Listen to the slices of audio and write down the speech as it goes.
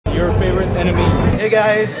your favorite enemies. Hey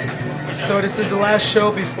guys, so this is the last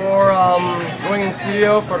show before going in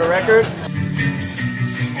studio for the record.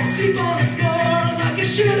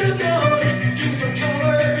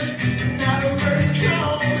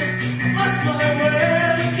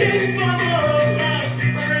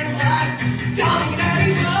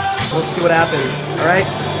 Let's see what happens. Alright?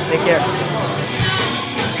 Take care.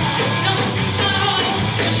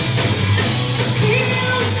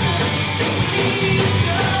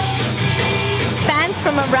 Fans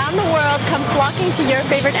from around the world come flocking to your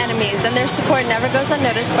favorite enemies, and their support never goes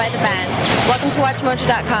unnoticed by the band. Welcome to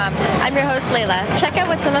WatchMojo.com. I'm your host, Layla. Check out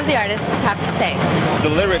what some of the artists have to say. The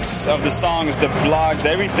lyrics of the songs, the blogs,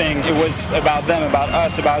 everything, it was about them, about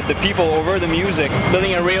us, about the people over the music.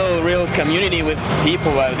 Building a real community with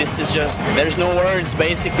people. This is just, there's no words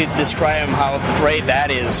basically to describe how great that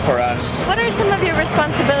is for us. What are some of your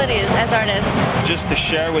responsibilities as artists? Just to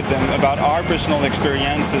share with them about our personal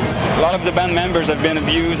experiences. A lot of the band members have been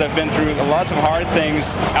abused, I've been through lots of hard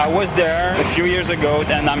things. I was there a few years ago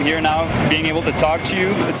and I'm here now being able to talk to you.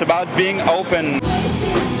 It's about being open.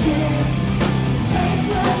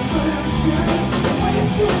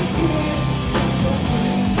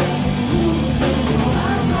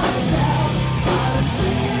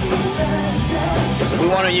 We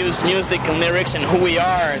want to use music and lyrics and who we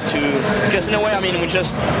are to, because in a way, I mean, we're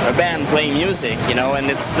just a band playing music, you know, and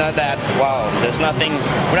it's not that, wow, there's nothing,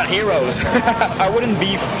 we're not heroes. I wouldn't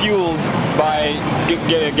be fueled by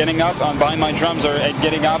getting up behind my drums or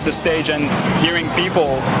getting off the stage and hearing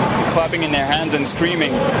people clapping in their hands and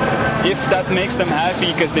screaming. If that makes them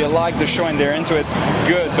happy because they like the show and they're into it,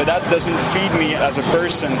 good, but that doesn't feed me as a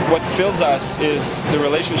person. What fills us is the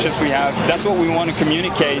relationships we have. That's what we want to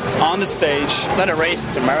communicate on the stage. It's not a race,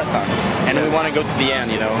 it's a marathon, and we want to go to the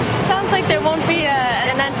end, you know. Sounds like there won't be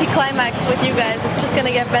an anti-climax with you guys. It's just going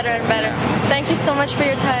to get better and better. Thank you so much for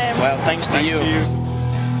your time. Well, thanks to you. To you.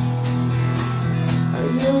 Are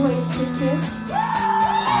you a wasted kid?